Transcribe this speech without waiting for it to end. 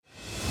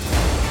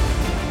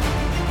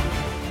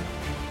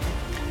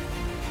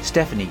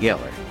Stephanie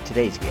Geller,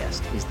 today's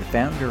guest, is the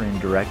founder and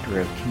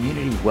director of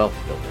Community Wealth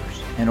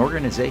Builders, an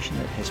organization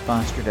that has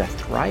fostered a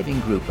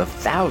thriving group of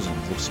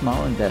thousands of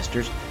small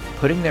investors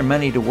putting their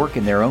money to work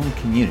in their own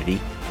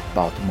community,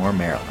 Baltimore,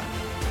 Maryland.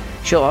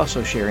 She'll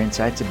also share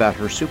insights about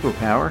her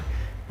superpower.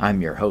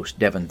 I'm your host,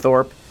 Devin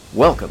Thorpe.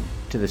 Welcome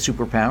to the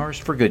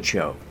Superpowers for Good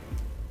show.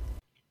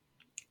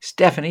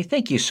 Stephanie,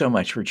 thank you so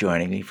much for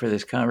joining me for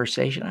this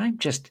conversation.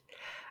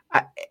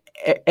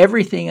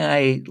 Everything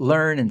I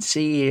learn and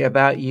see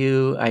about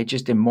you, I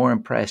just am more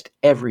impressed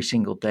every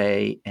single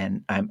day,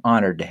 and I'm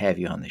honored to have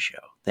you on the show.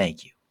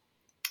 Thank you.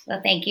 Well,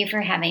 thank you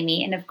for having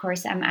me, and of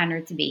course, I'm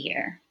honored to be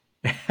here.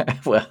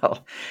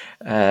 Well,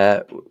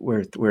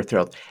 we're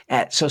thrilled.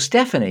 So,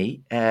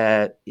 Stephanie,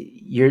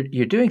 you're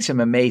doing some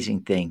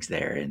amazing things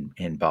there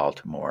in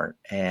Baltimore,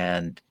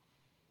 and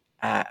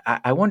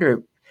I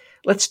wonder.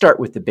 Let's start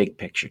with the big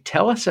picture.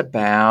 Tell us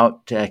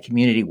about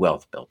Community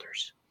Wealth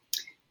Builders.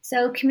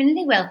 So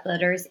Community Wealth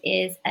Builders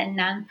is a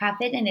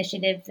nonprofit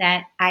initiative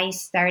that I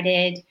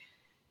started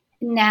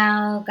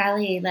now,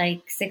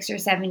 like 6 or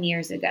 7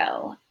 years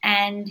ago.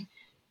 And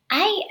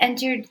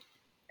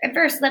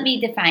first, let me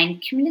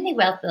define. Community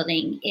wealth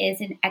building is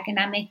an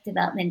economic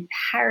development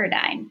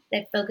paradigm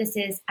that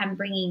focuses on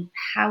bringing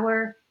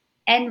power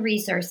and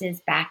resources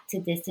back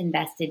to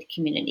disinvested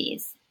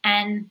communities.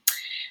 And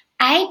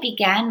I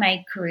began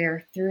my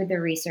career through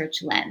the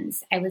research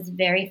lens. I was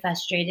very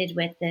frustrated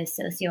with the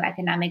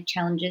socioeconomic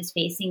challenges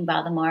facing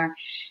Baltimore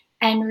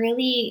and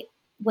really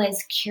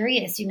was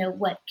curious,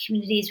 what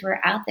communities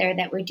were out there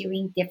that were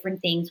doing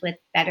different things with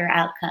better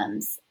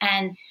outcomes.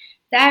 And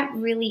that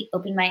really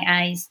opened my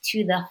eyes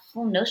to the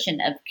whole notion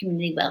of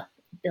community wealth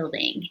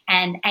building.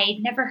 And I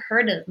had never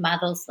heard of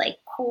models like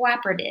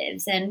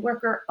cooperatives and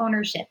worker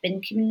ownership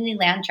and community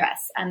land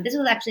trusts. This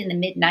was actually in the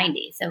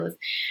mid-90s, so it was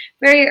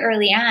very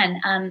early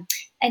on.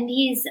 And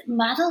these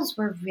models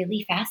were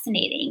really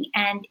fascinating.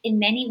 And in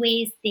many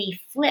ways, they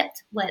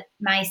flipped what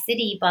my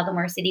city,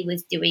 Baltimore City,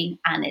 was doing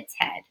on its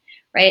head,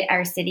 right?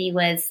 Our city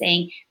was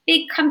saying,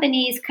 big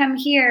companies, come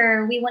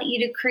here. We want you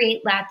to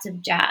create lots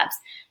of jobs,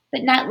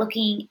 but not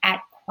looking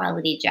at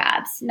quality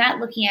jobs, not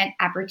looking at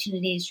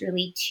opportunities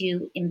really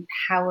to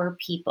empower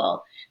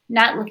people,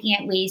 not looking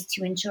at ways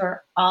to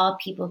ensure all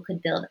people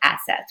could build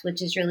assets,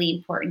 which is really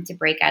important to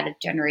break out of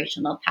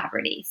generational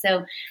poverty.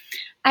 So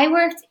I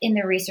worked in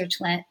the research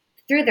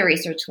through the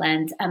research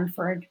lens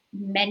for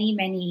many,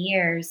 many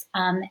years.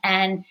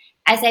 And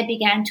as I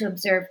began to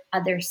observe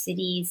other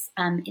cities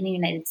in the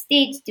United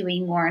States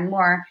doing more and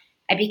more,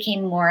 I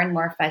became more and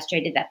more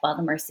frustrated that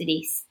Baltimore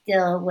City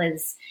still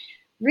was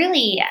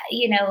really,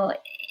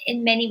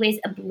 in many ways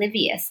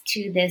oblivious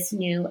to this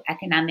new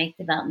economic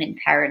development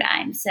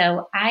paradigm.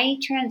 So I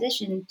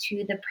transitioned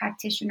to the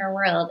practitioner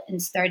world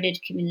and started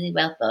Community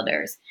Wealth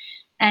Builders.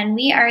 And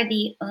we are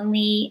the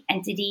only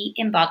entity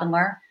in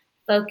Baltimore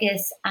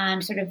focused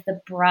on sort of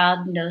the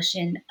broad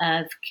notion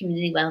of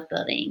community wealth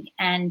building.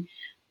 And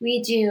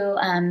we do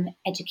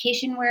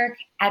education work,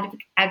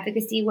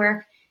 advocacy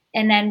work,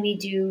 and then we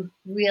do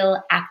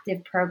real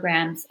active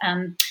programs.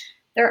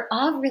 They're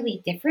all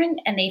really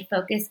different and they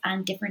focus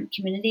on different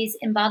communities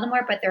in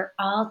Baltimore, but they're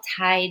all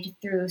tied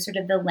through sort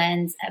of the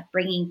lens of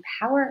bringing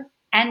power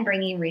and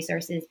bringing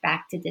resources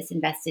back to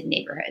disinvested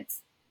neighborhoods.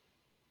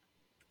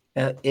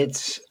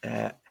 It's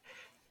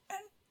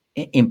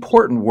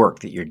important work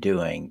that you're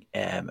doing.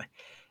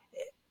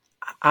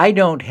 I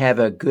don't have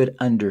a good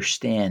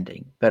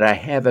understanding, but I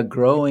have a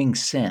growing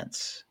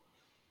sense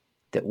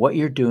that what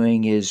you're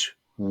doing is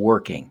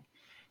working.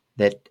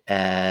 That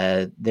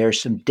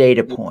there's some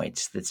data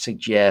points that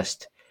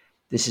suggest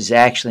this is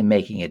actually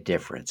making a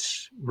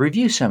difference.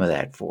 Review some of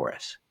that for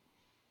us.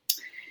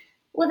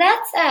 Well,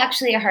 that's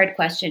actually a hard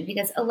question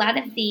because a lot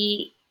of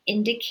the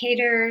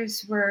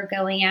indicators we're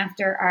going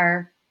after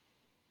are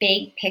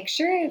big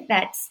picture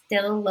that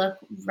still look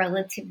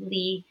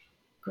relatively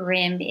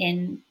grim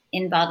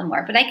in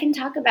Baltimore. But I can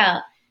talk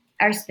about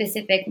our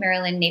specific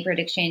Maryland Neighborhood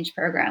Exchange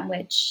program,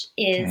 which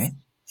is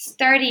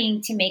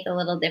starting to make a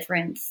little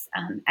difference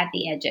at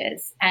the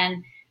edges.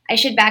 And I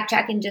should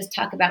backtrack and just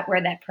talk about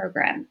where that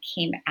program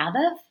came out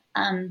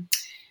of.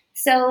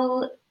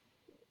 So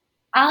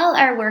all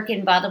our work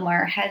in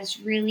Baltimore has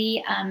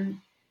really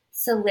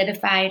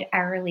solidified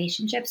our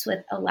relationships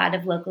with a lot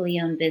of locally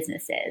owned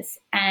businesses.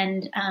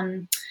 And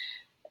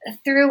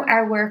through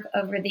our work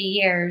over the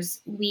years,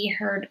 we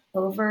heard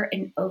over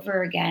and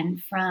over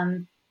again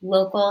from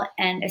local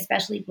and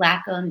especially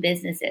Black-owned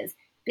businesses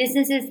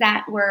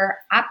that were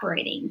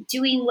operating,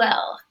 doing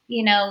well,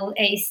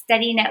 a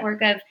steady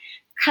network of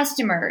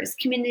customers,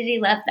 community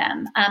loved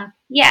them,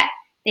 yet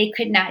they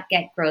could not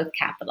get growth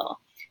capital.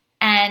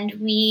 And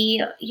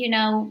we,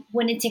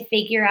 wanted to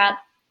figure out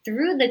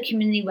through the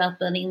community wealth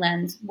building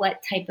lens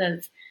what type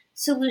of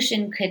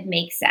solution could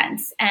make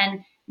sense.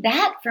 And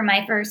that, for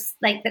my first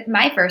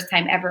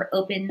time ever,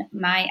 opened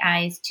my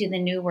eyes to the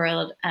new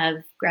world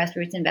of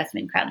grassroots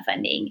investment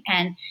crowdfunding.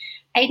 And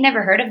I had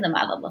never heard of the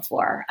model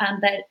before,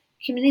 but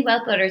Community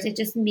Wealth Builders, it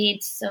just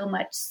made so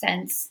much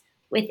sense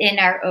within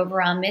our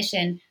overall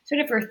mission, sort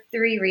of for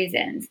three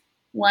reasons.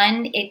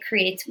 One, it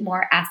creates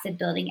more asset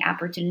building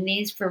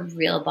opportunities for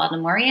real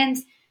Baltimoreans.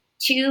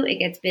 Two, it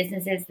gets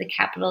businesses the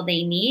capital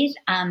they need.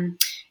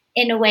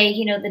 In a way,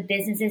 the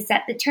businesses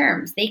set the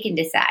terms. They can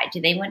decide,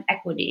 do they want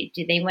equity?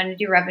 Do they want to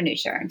do revenue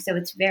sharing? So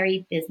it's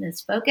very business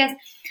focused.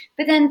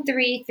 But then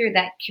three, through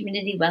that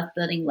community wealth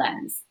building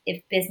lens,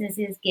 if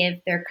businesses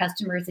give their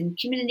customers and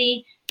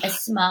community a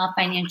small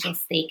financial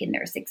stake in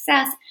their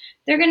success,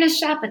 they're going to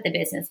shop at the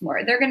business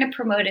more. They're going to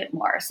promote it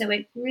more. So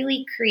it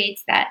really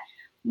creates that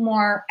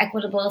more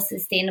equitable,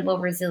 sustainable,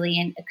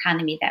 resilient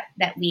economy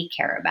that we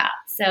care about.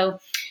 So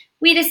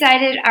we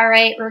decided, all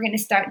right, we're going to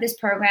start this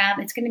program.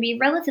 It's going to be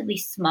relatively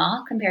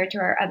small compared to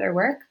our other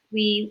work.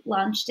 We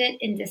launched it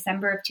in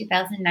December of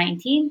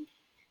 2019.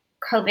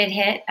 COVID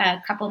hit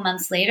a couple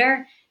months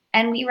later,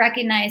 and we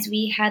recognized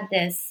we had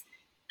this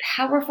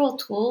powerful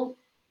tool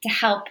to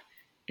help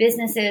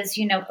businesses,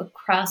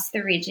 across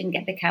the region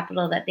get the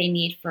capital that they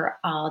need for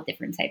all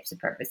different types of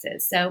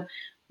purposes. So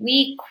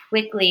we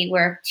quickly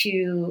worked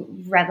to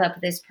rev up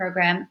this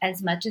program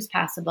as much as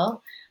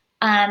possible.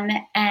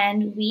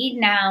 And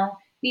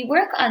we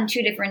work on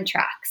two different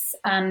tracks.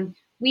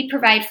 We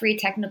provide free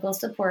technical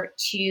support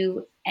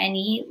to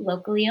any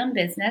locally owned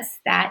business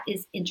that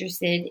is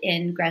interested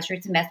in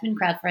grassroots investment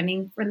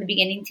crowdfunding from the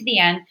beginning to the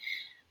end.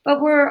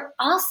 But we're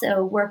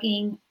also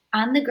working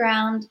on the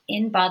ground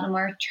in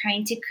Baltimore,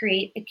 trying to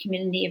create a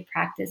community of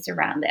practice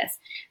around this.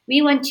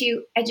 We want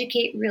to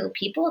educate real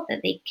people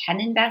that they can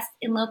invest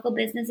in local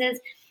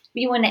businesses.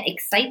 We want to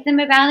excite them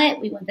about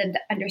it. We want them to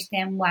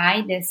understand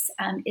why this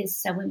is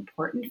so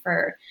important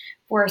for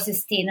a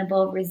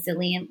sustainable,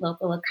 resilient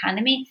local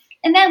economy.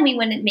 And then we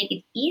want to make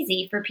it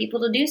easy for people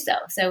to do so.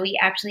 So we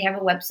actually have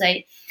a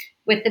website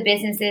with the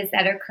businesses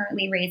that are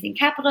currently raising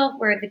capital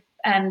where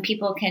the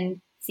people can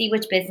see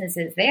which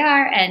businesses they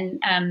are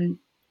and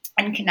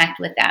connect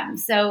with them.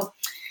 So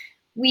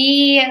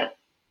we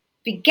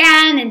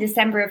began in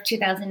December of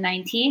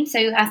 2019. So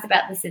you asked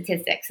about the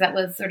statistics. That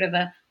was sort of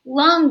a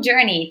long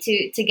journey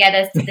to get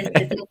us to the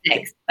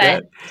statistics.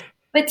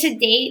 But to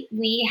date,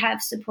 we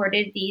have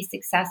supported the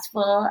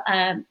successful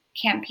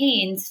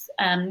campaigns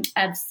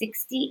of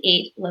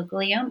 68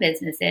 locally owned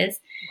businesses.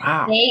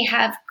 Wow. They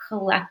have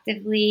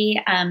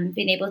collectively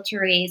been able to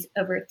raise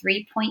over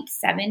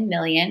 $3.7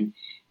 million,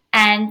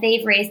 and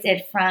they've raised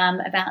it from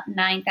about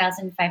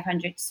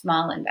 9,500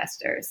 small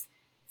investors.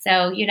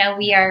 So,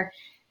 we are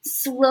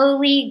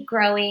slowly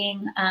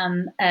growing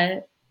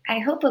I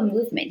hope a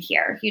movement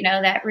here,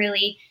 that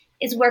really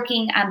is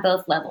working on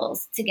both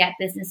levels to get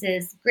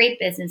great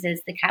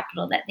businesses, the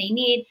capital that they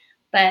need,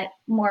 but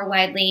more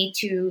widely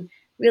to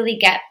really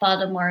get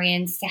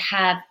Baltimoreans to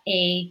have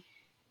a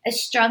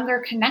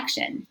stronger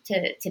connection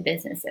to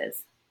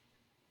businesses.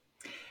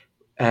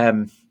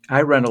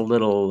 I run a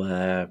little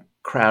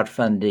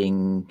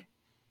crowdfunding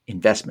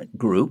investment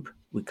group.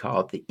 We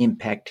call it the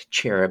Impact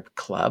Cherub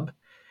Club.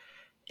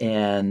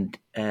 And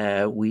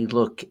we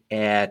look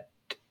at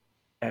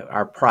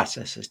our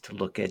process is to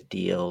look at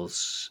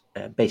deals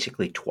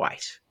basically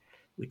twice.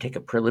 We take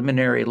a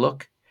preliminary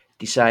look,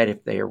 decide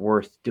if they are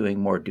worth doing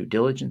more due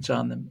diligence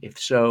on them. If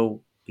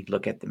so, we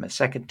look at them a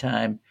second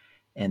time,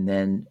 and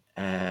then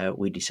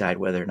we decide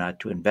whether or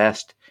not to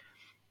invest,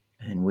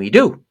 and we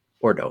do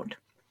or don't.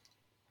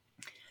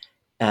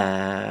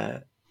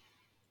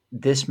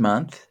 This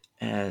month,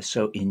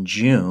 so in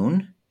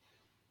June,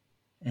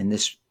 and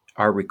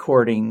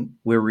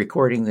we're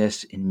recording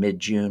this in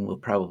mid-June. We'll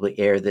probably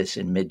air this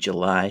in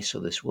mid-July, so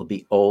this will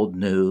be old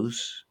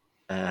news.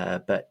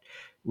 But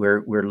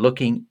we're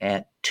looking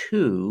at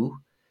two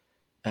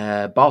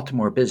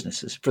Baltimore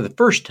businesses for the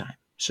first time.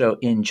 So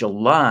in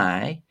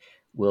July,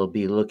 we'll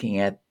be looking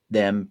at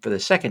them for the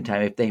second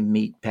time if they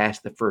meet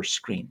past the first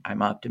screen.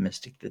 I'm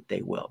optimistic that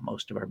they will.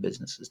 Most of our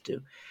businesses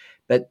do.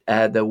 But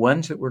the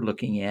ones that we're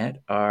looking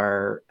at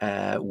are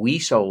We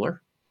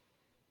Solar,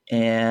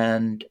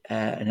 and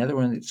another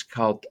one that's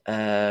called,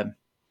 I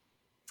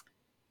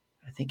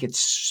think it's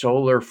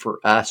Solar for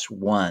Us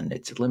One.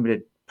 It's a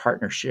limited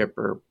partnership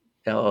or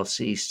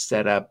LLC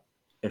set up,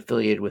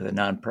 affiliated with a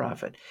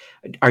nonprofit.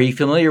 Are you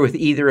familiar with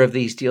either of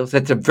these deals?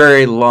 That's a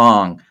very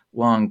long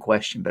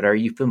question, but are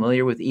you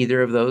familiar with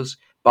either of those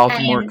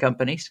Baltimore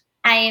companies?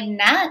 I am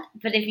not,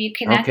 but if you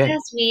connect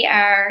us, we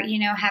are,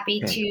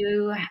 happy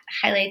to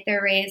highlight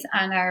their raise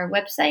on our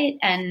website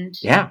and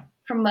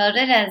promote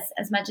it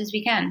as much as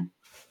we can.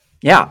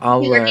 Yeah,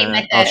 I'll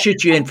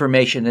shoot you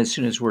information as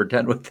soon as we're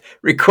done with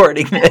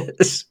recording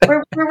this.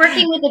 We're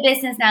working with a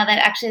business now that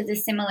actually has a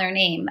similar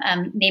name,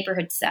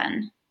 Neighborhood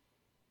Sun.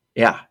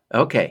 Yeah.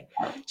 Okay.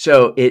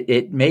 So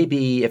it may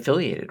be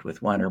affiliated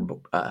with one or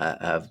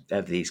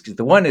of these, because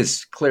the one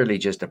is clearly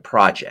just a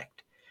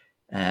project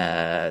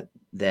that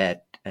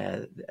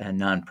a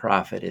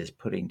nonprofit is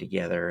putting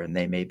together, and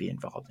they may be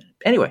involved in it.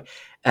 Anyway,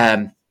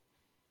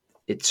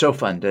 it's so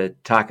fun to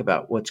talk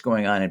about what's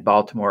going on in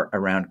Baltimore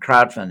around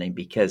crowdfunding,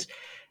 because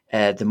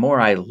the more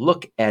I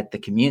look at the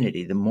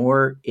community, the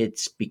more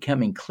it's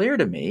becoming clear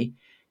to me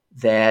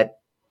that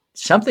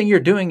something you're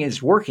doing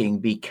is working,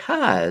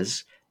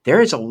 because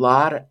there is a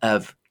lot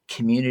of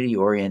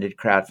community-oriented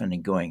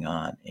crowdfunding going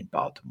on in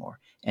Baltimore.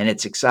 And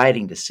it's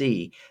exciting to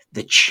see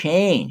the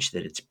change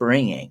that it's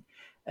bringing.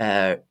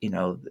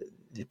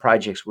 The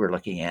projects we're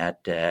looking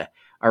at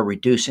are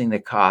reducing the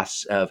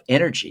costs of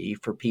energy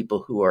for people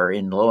who are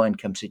in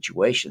low-income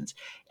situations.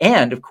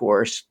 And, of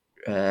course,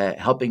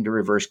 helping to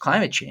reverse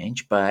climate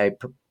change by,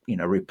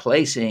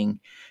 replacing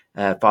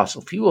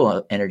fossil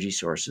fuel energy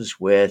sources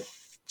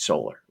with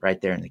solar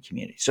right there in the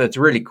community. So it's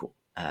really cool.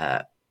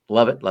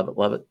 Love it, love it,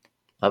 love it,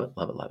 love it,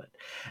 love it, love it.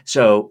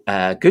 So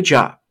good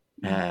job.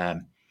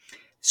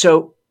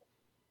 So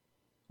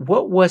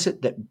what was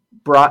it that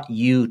brought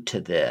you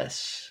to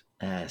this,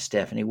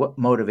 Stephanie? What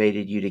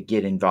motivated you to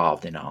get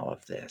involved in all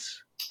of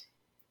this?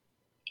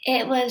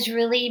 It was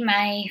really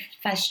my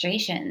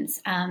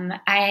frustrations. I'm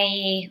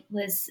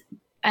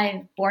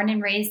born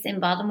and raised in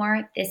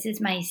Baltimore. This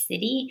is my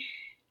city.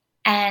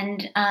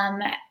 And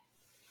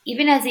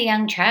even as a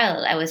young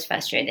child, I was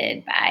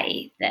frustrated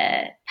by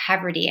the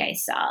poverty I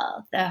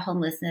saw, the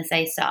homelessness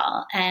I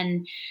saw.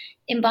 And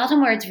in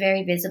Baltimore, it's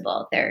very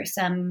visible. There are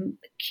some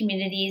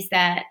communities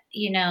that,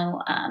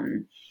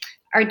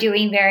 are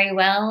doing very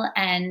well,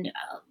 and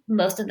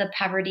most of the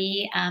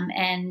poverty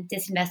and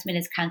disinvestment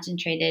is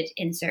concentrated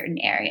in certain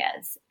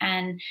areas.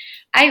 And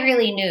I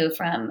really knew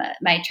from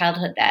my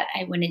childhood that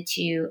I wanted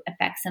to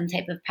affect some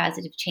type of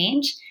positive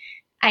change.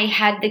 I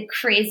had the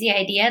crazy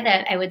idea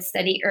that I would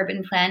study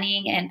urban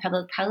planning and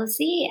public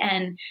policy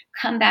and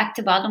come back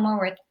to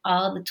Baltimore with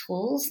all the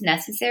tools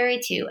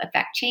necessary to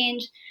affect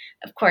change.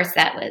 Of course,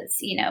 that was,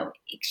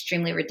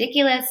 extremely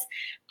ridiculous.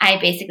 I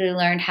basically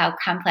learned how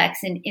complex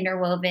and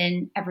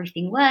interwoven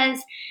everything was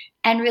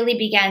and really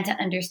began to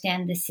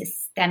understand the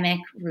systemic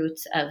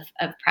roots of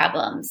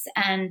problems.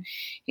 And,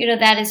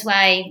 that is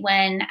why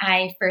when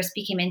I first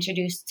became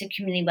introduced to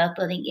community wealth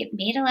building, it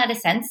made a lot of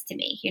sense to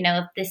me.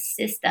 If this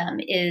system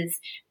is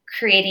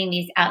creating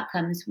these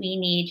outcomes, we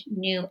need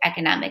new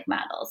economic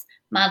models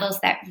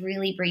that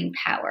really bring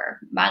power,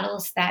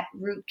 models that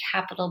root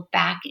capital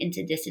back into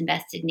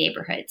disinvested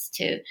neighborhoods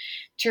to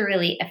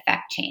really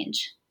affect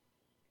change.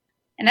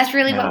 And that's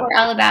really what we're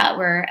all about.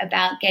 We're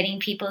about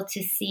getting people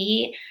to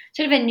see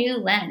sort of a new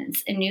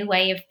lens, a new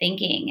way of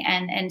thinking,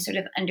 and sort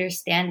of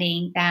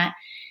understanding that,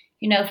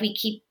 if we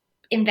keep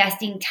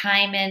investing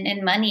time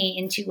and money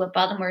into what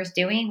Baltimore is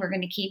doing, we're going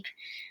to keep,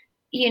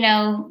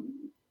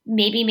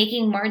 maybe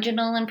making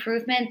marginal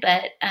improvement,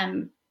 but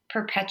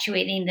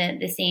perpetuating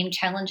the same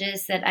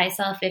challenges that I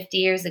saw 50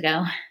 years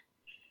ago.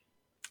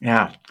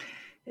 Yeah.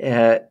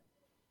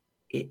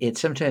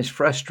 It's sometimes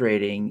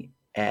frustrating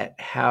at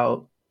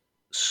how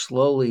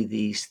slowly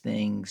these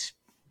things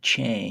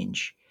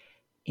change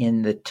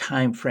in the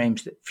time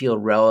frames that feel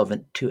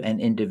relevant to an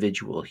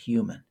individual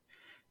human.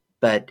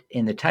 But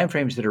in the time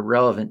frames that are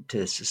relevant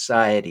to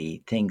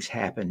society, things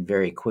happen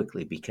very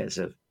quickly because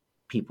of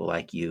people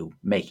like you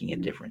making a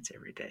difference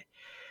every day.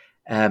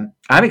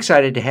 I'm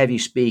excited to have you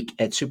speak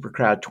at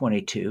SuperCrowd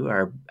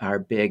 22, our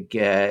big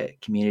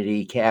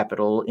community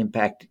capital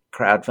impact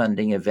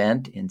crowdfunding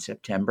event in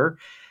September.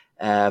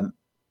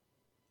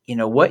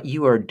 What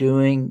you are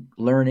doing,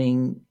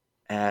 learning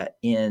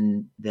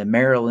in the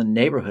Maryland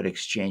Neighborhood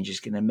Exchange is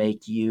going to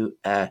make you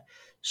a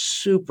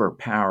super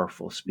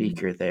powerful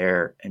speaker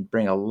there and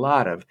bring a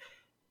lot of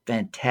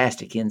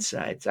fantastic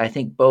insights, I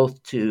think,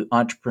 both to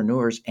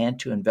entrepreneurs and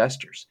to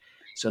investors.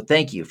 So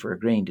thank you for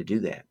agreeing to do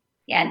that.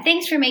 Yeah, and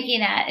thanks for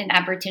making that an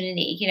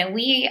opportunity.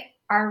 We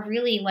are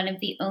really one of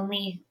the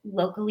only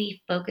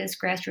locally focused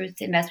grassroots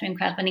investment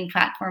crowdfunding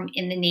platform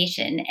in the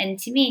nation. And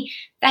to me,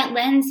 that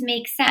lens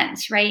makes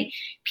sense, right?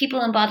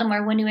 People in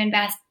Baltimore want to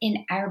invest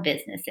in our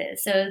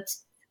businesses. So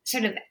it's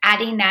sort of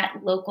adding that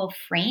local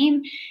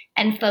frame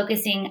and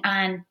focusing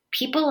on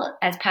people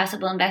as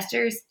possible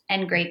investors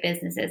and great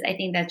businesses. I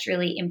think that's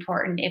really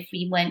important if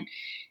we want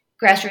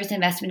grassroots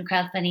investment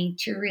crowdfunding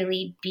to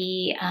really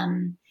be a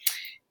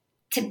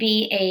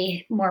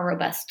more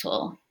robust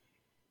tool.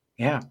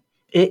 Yeah.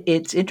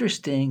 It's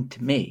interesting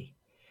to me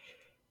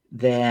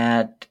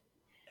that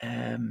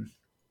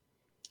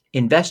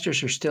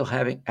investors are still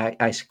having,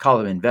 I call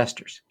them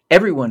investors.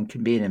 Everyone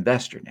can be an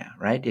investor now,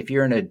 right? If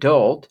you're an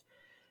adult,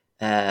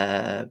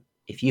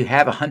 if you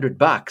have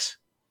 $100,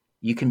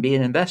 you can be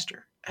an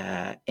investor.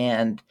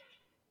 And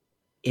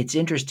it's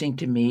interesting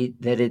to me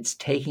that it's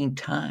taking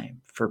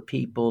time for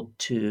people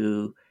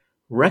to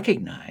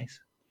recognize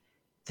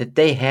that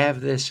they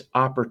have this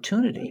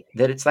opportunity,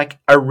 that it's like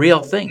a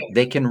real thing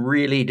they can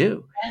really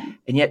do.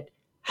 And yet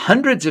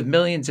hundreds of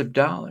millions of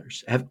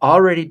dollars have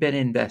already been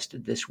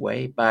invested this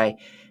way by,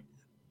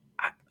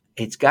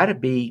 it's got to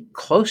be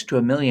close to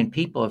 1 million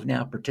people have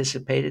now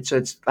participated. So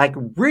it's like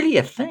really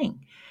a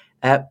thing.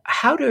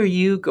 How do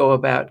you go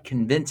about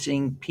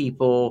convincing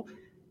people,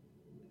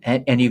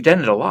 and you've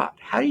done it a lot,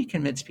 how do you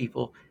convince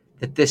people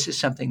that this is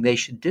something they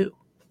should do?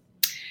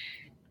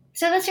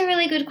 So that's a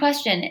really good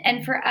question.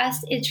 And for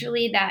us, it's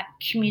really that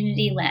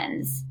community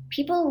lens.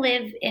 People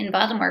live in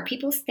Baltimore.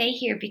 People stay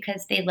here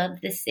because they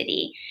love the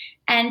city.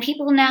 And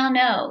people now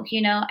know,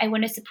 I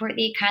want to support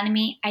the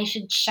economy. I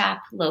should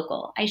shop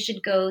local. I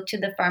should go to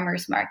the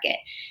farmer's market.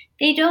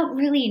 they don't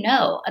really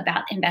know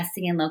about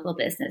investing in local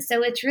business.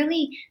 So it's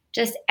really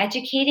just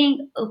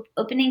educating,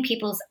 opening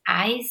people's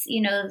eyes,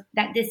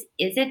 that this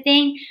is a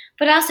thing,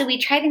 but also we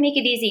try to make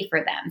it easy for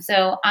them.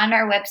 So on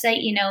our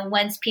website,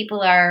 once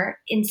people are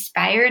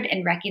inspired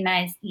and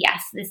recognize,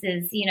 yes, this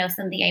is,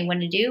 something I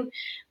want to do,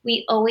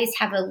 we always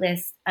have a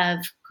list of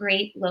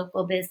great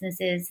local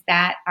businesses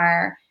that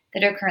are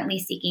currently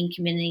seeking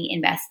community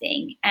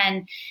investing.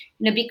 And,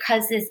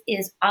 because this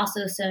is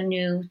also so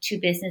new to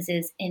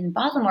businesses in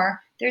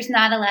Baltimore, there's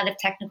not a lot of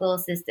technical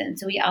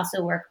assistance. So we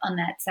also work on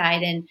that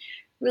side and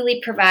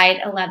really provide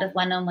a lot of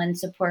one-on-one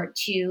support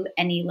to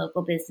any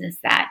local business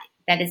that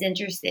is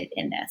interested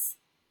in this.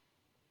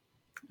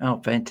 Oh,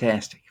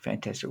 fantastic.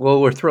 Fantastic.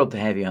 Well, we're thrilled to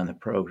have you on the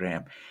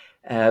program.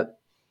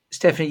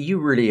 Stephanie, you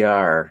really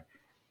are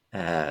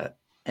an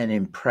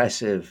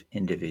impressive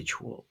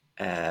individual.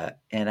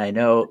 And I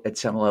know at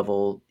some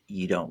level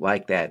you don't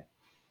like that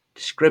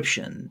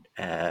description,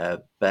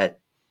 but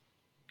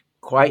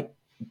quite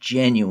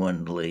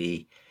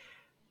genuinely,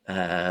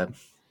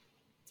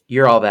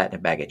 you're all that in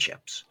a bag of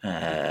chips.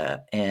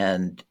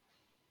 And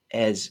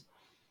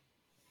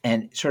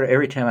sort of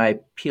every time I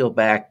peel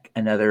back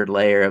another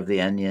layer of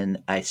the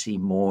onion, I see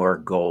more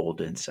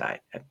gold inside.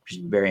 I'm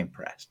just very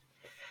impressed.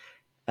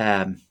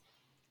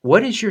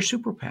 What is your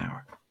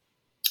superpower?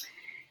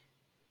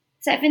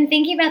 So I've been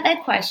thinking about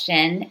that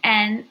question,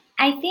 and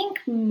I think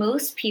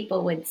most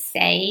people would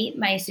say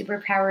my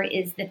superpower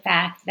is the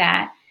fact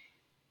that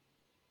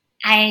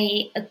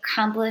I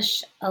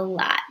accomplish a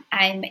lot.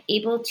 I'm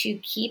able to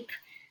keep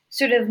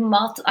sort of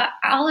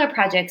all our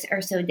projects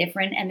are so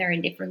different and they're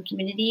in different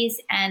communities,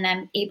 and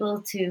I'm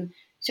able to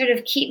sort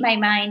of keep my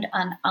mind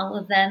on all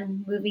of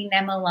them, moving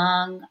them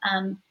along.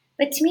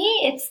 But to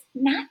me, it's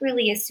not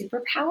really a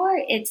superpower.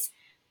 It's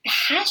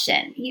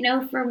passion.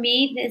 For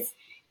me, this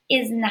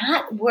is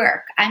not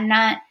work. I'm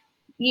not,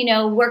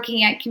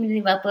 working at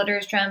Community Wealth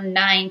Builders from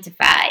 9 to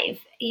 5.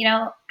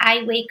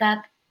 I wake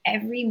up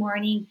every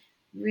morning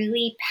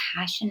really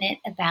passionate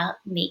about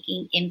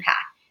making impact.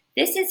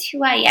 This is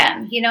who I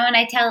am, and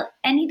I tell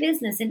any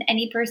business and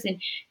any person,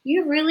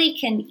 you really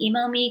can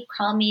email me,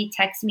 call me,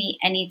 text me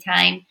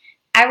anytime.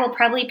 I will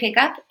probably pick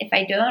up. If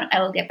I don't,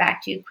 I will get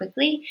back to you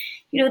quickly.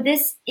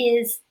 This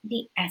is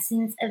the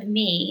essence of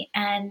me.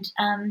 And,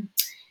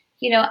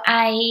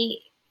 I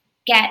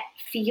get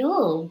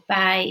fueled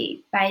by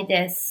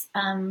this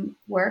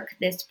work,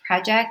 this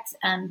project,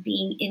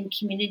 being in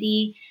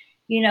community,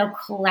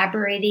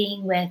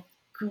 collaborating with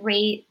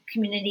great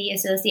community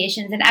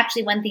associations. And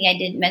actually, one thing I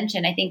didn't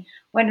mention, I think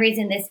one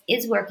reason this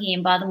is working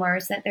in Baltimore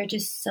is that there are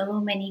just so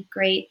many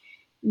great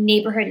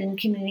neighborhood and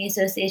community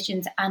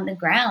associations on the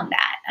ground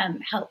that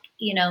help,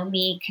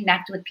 me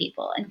connect with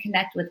people and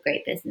connect with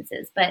great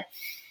businesses. But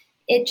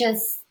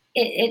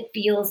it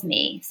fuels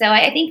me. So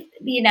I think,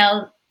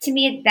 to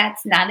me,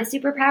 that's not a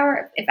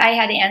superpower. If I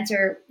had to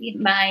answer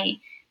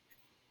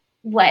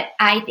what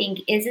I think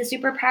is a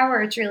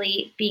superpower, it's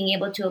really being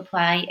able to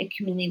apply a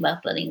community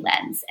wealth building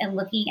lens and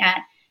looking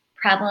at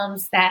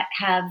problems that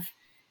have,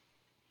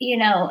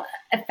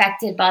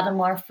 affected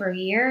Baltimore for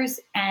years,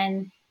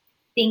 and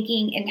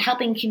thinking and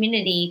helping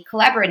community,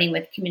 collaborating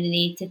with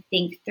community to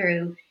think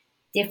through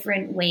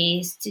different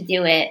ways to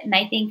do it. And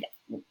I think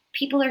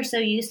people are so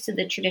used to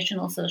the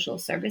traditional social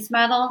service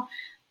model.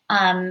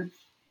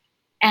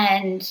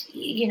 And,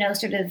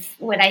 sort of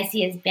what I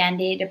see as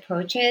Band-Aid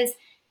approaches.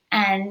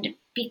 And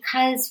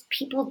because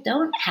people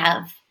don't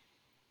have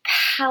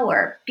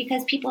power,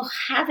 because people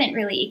haven't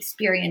really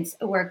experienced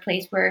a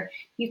workplace where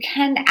you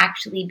can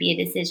actually be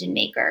a decision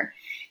maker,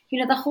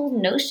 the whole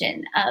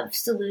notion of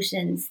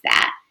solutions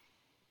that,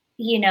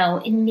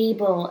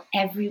 enable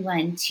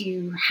everyone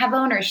to have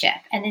ownership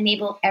and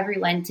enable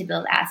everyone to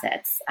build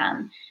assets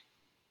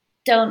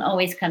don't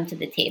always come to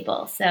the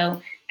table.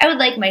 So I would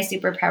like my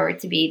superpower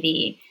to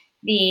be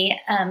the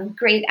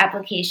great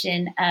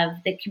application of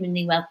the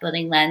community wealth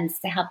building lens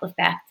to help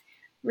affect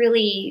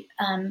really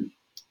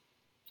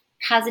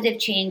positive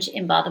change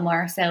in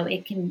Baltimore, so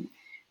it can,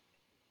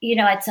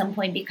 at some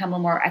point become a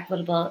more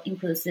equitable,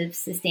 inclusive,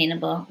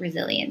 sustainable,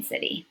 resilient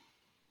city.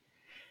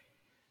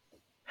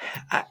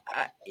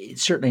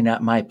 It's certainly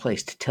not my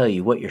place to tell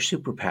you what your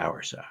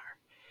superpowers are,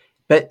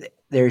 but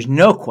there's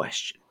no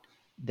question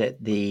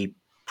that the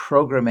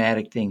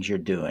programmatic things you're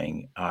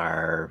doing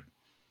are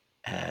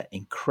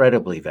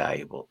incredibly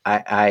valuable.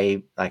 Like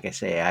I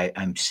say,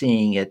 I'm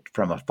seeing it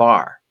from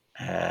afar.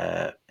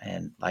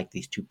 And like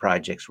these two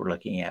projects we're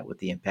looking at with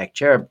the Impact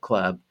Cherub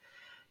Club,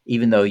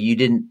 even though you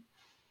didn't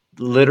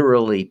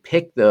literally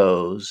pick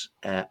those,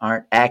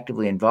 aren't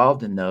actively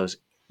involved in those,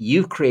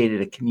 you've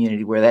created a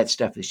community where that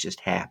stuff is just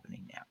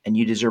happening now. And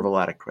you deserve a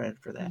lot of credit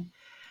for that.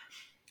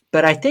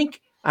 But I think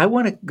I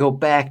want to go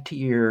back to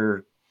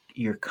your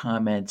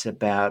comments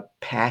about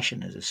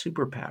passion as a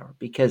superpower,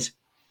 because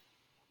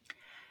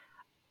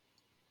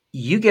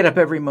you get up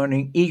every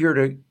morning eager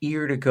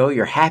to go.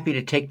 You're happy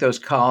to take those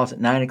calls at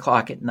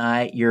 9:00 at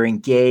night. You're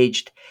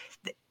engaged.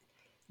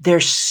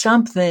 There's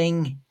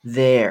something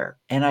there.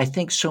 And I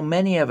think so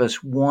many of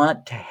us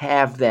want to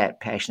have that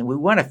passion. We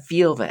want to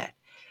feel that.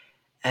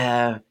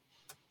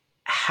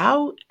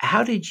 how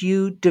did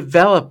you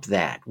develop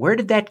that? Where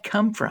did that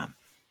come from?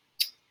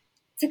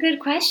 It's a good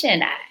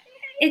question.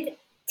 It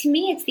To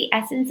me, it's the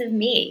essence of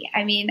me.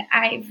 I mean,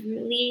 I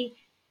really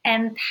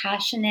am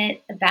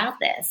passionate about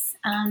this.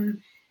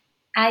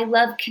 I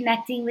love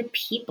connecting with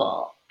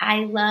people.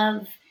 I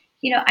love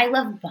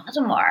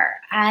Baltimore.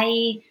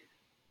 I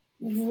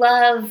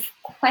love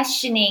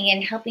questioning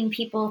and helping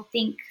people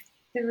think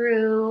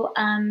through,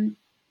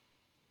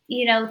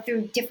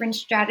 through different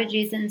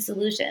strategies and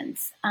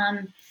solutions.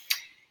 I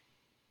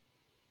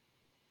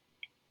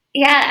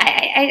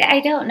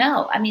don't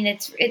know. I mean,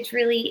 it's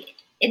really,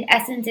 in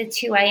essence, it's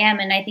who I am,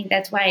 and I think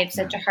that's why I have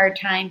such a hard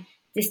time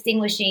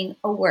distinguishing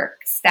a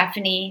work,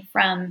 Stephanie,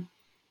 from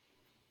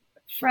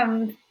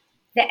the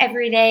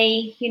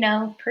everyday,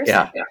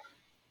 person.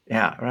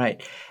 Yeah,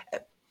 right.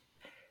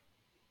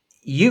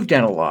 You've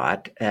done a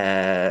lot.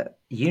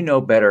 You know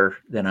better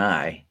than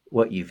I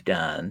what you've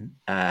done.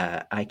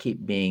 I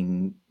keep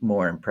being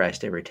more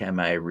impressed every time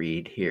I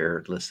read,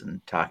 hear,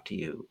 listen, talk to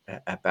you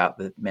about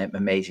the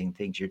amazing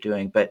things you're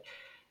doing. But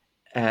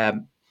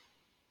um,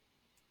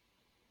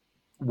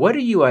 what do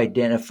you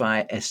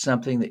identify as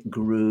something that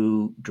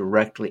grew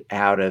directly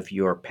out of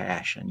your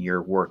passion,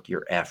 your work,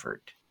 your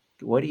effort?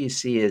 What do you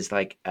see as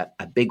like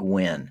a big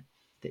win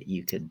that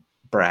you could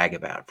brag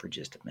about for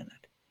just a minute?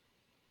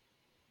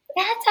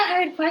 That's a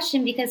hard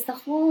question because the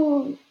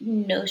whole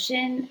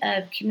notion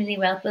of community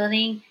wealth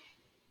building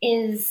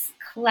is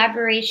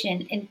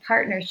collaboration and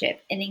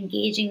partnership and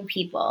engaging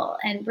people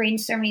and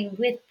brainstorming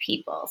with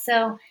people.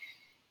 So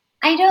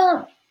I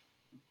don't,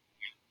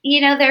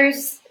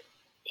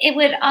 it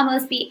would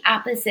almost be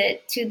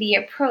opposite to the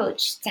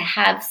approach to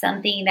have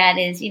something that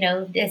is,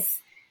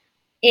 this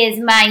is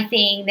my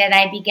thing that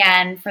I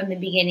began from the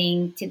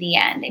beginning to the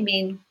end. I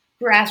mean,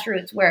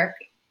 grassroots work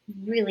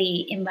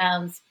really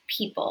involves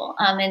people.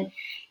 And,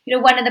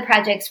 one of the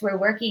projects we're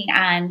working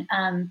on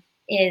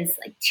is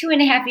like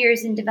 2.5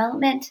 years in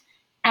development.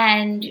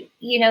 And,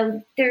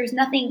 there's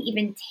nothing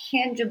even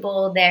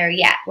tangible there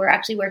yet. We're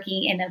actually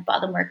working in a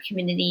Baltimore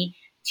community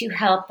to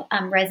help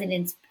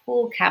residents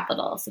pool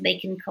capital so they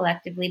can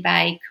collectively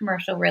buy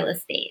commercial real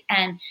estate.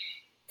 And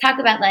talk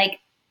about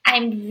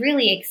I'm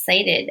really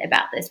excited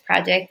about this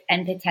project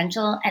and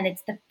potential, and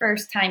it's the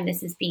first time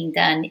this is being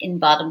done in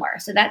Baltimore.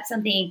 So that's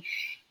something,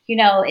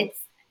 it's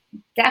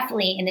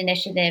definitely an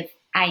initiative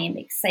I am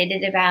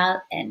excited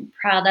about and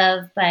proud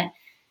of, but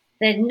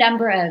the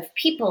number of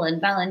people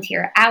and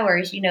volunteer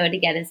hours, to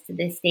get us to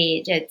this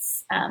stage,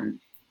 I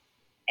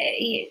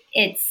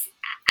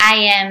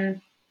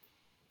am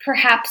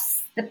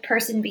perhaps the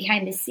person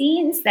behind the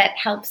scenes that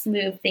helps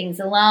move things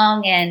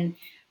along and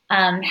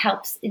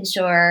helps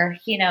ensure,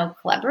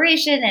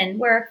 collaboration and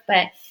work.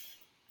 But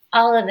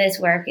all of this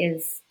work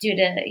is due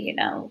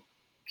to,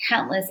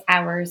 countless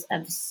hours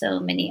of so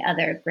many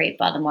other great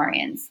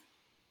Baltimoreans.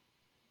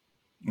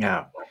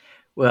 Yeah.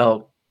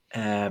 Well,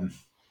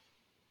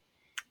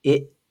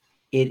 it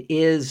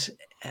is,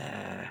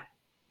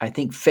 I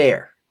think,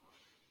 fair,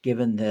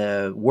 given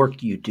the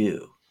work you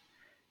do,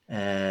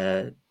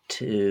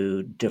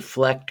 to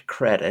deflect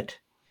credit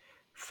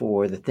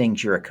for the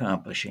things you're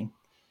accomplishing,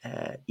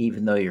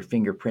 even though your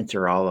fingerprints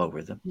are all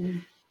over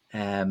them.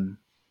 Mm.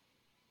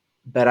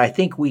 But I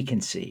think we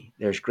can see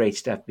there's great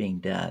stuff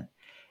being done.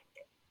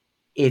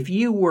 If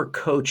you were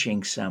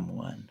coaching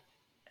someone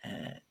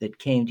that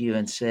came to you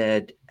and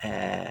said,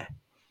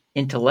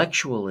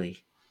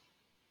 intellectually,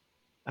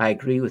 I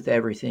agree with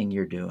everything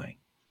you're doing,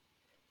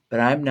 but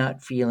I'm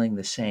not feeling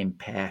the same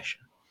passion.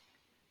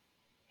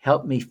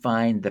 Help me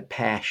find the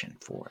passion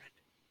for it.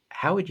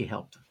 How would you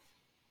help them?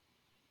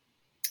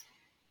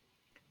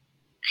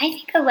 I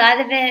think a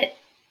lot of it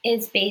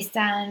is based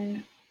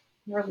on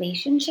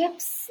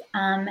relationships.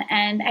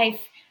 And I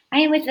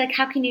am with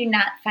how can you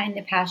not find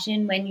the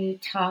passion when you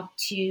talk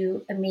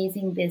to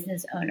amazing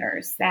business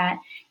owners that,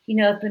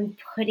 have been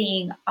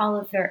putting all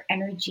of their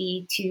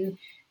energy to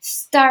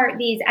start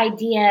these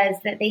ideas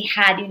that they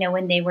had,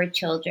 when they were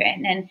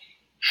children. And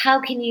how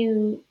can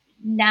you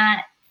not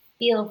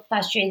feel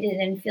frustrated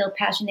and feel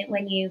passionate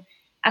when you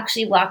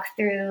actually walk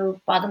through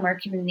Baltimore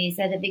communities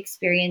that have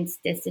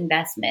experienced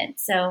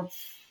disinvestment? So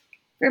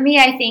for me,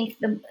 I think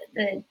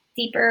the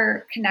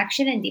deeper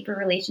connection and deeper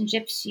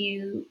relationships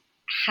you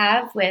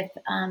have with,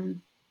 the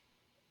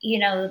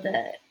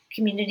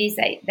communities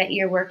that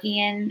you're working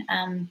in,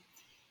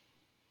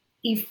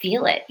 you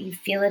feel it. You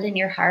feel it in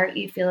your heart.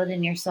 You feel it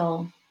in your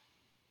soul.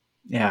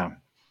 Yeah,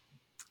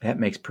 that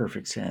makes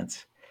perfect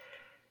sense.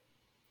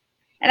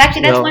 And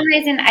actually, that's one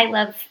reason I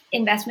love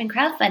investment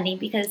crowdfunding,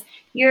 because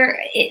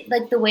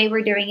like the way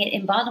we're doing it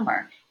in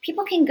Baltimore.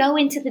 People can go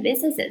into the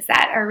businesses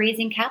that are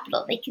raising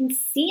capital. They can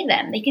see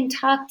them. They can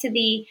talk to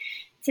the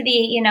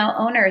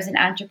owners and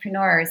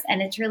entrepreneurs,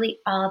 and it's really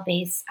all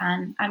based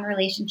on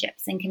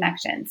relationships and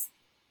connections.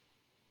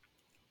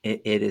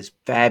 It is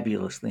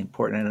fabulously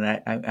important,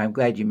 and I'm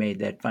glad you made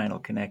that final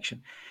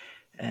connection.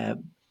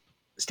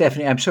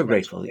 Stephanie, I'm so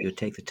grateful that you would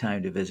take the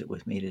time to visit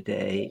with me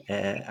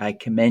today. I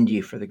commend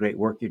you for the great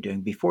work you're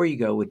doing. Before you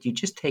go, would you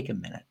just take a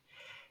minute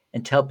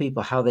and tell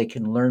people how they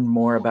can learn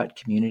more about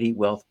Community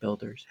Wealth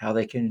Builders, how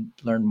they can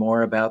learn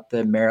more about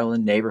the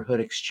Maryland Neighborhood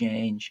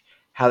Exchange,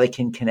 how they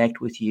can connect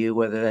with you,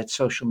 whether that's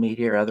social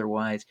media or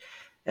otherwise.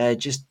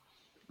 Just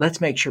let's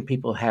make sure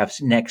people have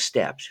next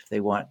steps if they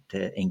want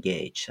to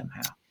engage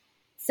somehow.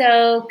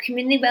 So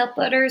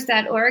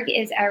communitywealthbuilders.org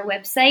is our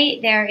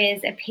website. There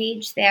is a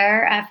page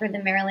there for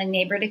the Maryland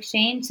Neighborhood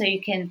Exchange, so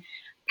you can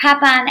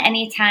pop on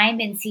anytime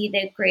and see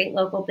the great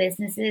local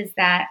businesses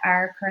that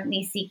are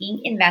currently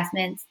seeking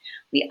investments.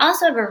 We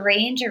also have a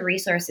range of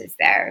resources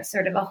there,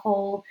 sort of a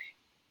whole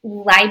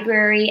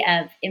library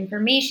of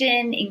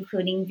information,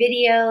 including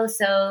video.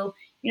 So,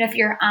 if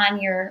you're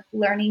on your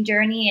learning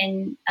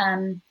journey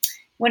and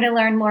want to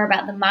learn more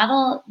about the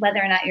model, whether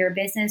or not you're a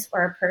business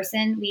or a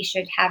person, we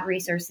should have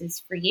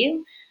resources for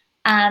you.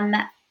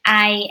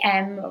 I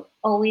am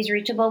always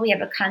reachable. We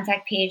have a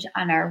contact page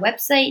on our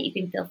website. You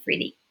can feel free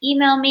to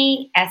email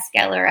me,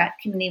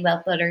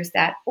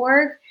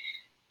 sgeller@communitywealthbuilders.org.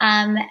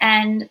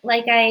 And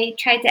like I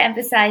tried to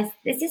emphasize,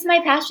 this is my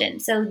passion.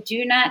 So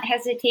do not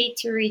hesitate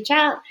to reach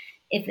out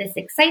if this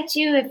excites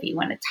you, if you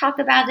want to talk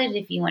about it,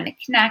 if you want to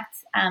connect.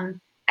 I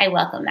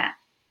welcome that.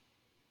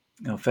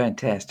 Oh,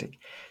 fantastic.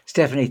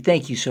 Stephanie,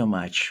 thank you so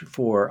much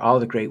for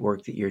all the great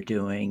work that you're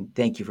doing.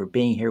 Thank you for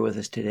being here with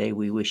us today.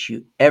 We wish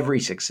you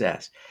every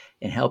success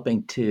in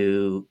helping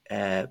to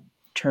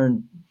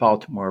turn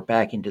Baltimore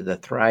back into the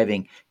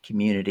thriving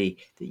community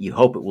that you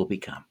hope it will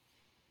become.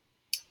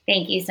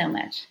 Thank you so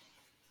much.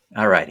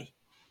 All righty.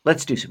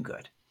 Let's do some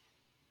good.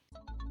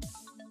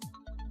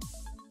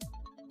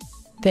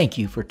 Thank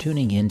you for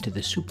tuning in to the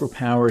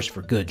Superpowers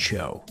for Good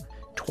show.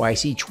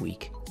 Twice each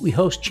week, we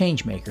host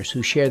changemakers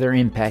who share their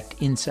impact,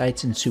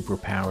 insights, and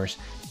superpowers.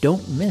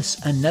 Don't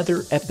miss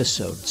another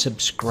episode.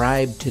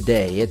 Subscribe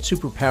today at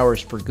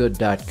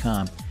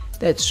superpowersforgood.com.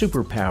 That's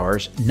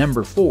superpowers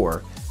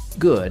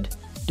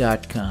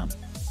 4good.com.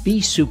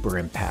 Be super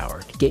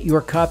empowered. Get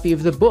your copy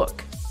of the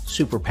book,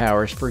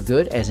 Superpowers for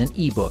Good, as an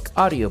ebook,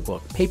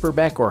 audiobook,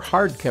 paperback, or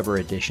hardcover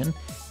edition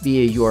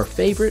via your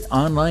favorite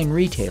online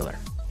retailer.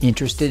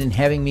 Interested in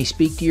having me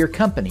speak to your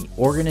company,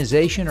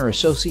 organization, or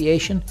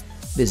association?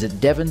 Visit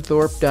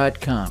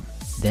devonthorpe.com.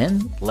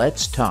 Then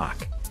let's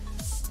talk.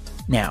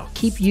 Now,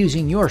 keep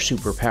using your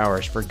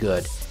superpowers for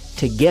good.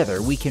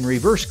 Together, we can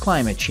reverse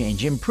climate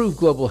change, improve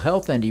global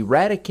health, and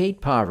eradicate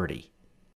poverty.